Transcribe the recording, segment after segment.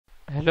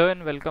Hello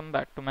and welcome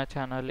back to my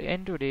channel.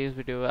 In today's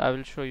video I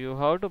will show you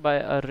how to buy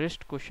a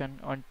wrist cushion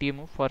on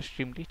TEMU for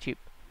extremely cheap.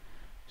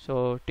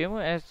 So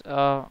TEMU is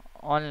a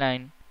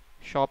online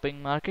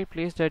shopping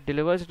marketplace that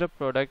delivers the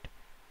product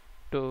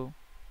to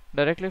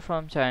directly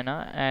from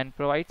China and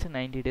provides a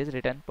 90 days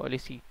return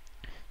policy.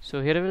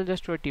 So here I will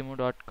just go to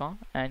temu.com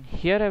and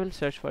here I will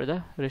search for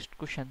the wrist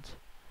cushions.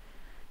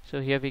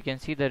 So here we can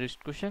see the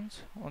wrist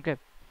cushions. Okay.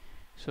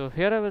 So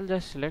here I will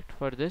just select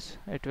for this.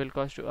 It will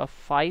cost you a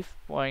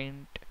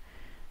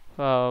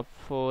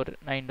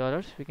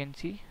 $5.49 we can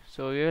see.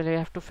 So you will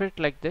have to fit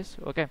like this.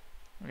 Okay,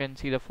 you can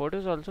see the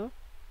photos also.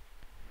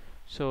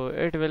 So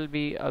it will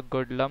be a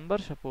good lumbar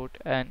support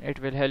and it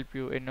will help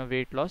you in a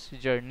weight loss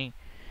journey.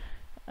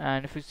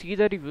 And if you see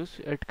the reviews,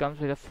 it comes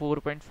with a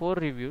 4.4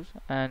 reviews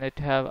and it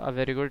have a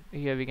very good.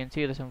 Here we can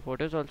see some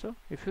photos also.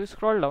 If you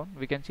scroll down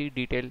we can see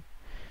detail.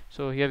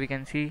 So here we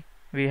can see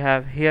we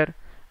have here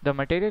the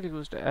material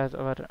used as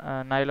our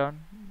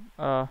nylon,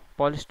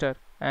 polyester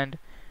and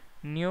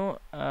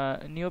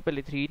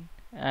neopolythene,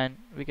 and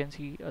we can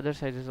see other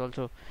sizes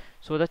also.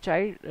 So the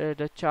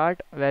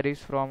chart varies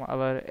from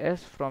our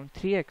S from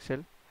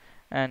 3XL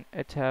and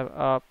it have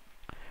a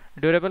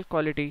durable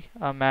quality,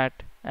 a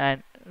matte,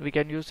 and we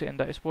can use in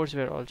the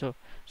sportswear also.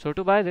 So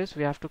to buy this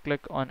we have to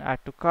click on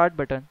add to cart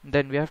button,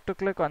 then we have to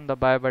click on the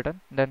buy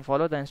button, then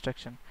follow the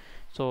instruction.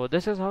 So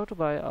this is how to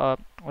buy a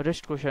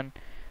wrist cushion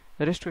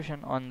on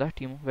the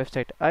TEMU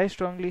website. I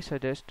strongly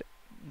suggest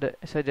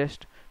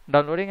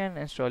downloading and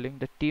installing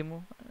the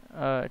TEMU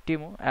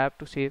app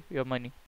to save your money.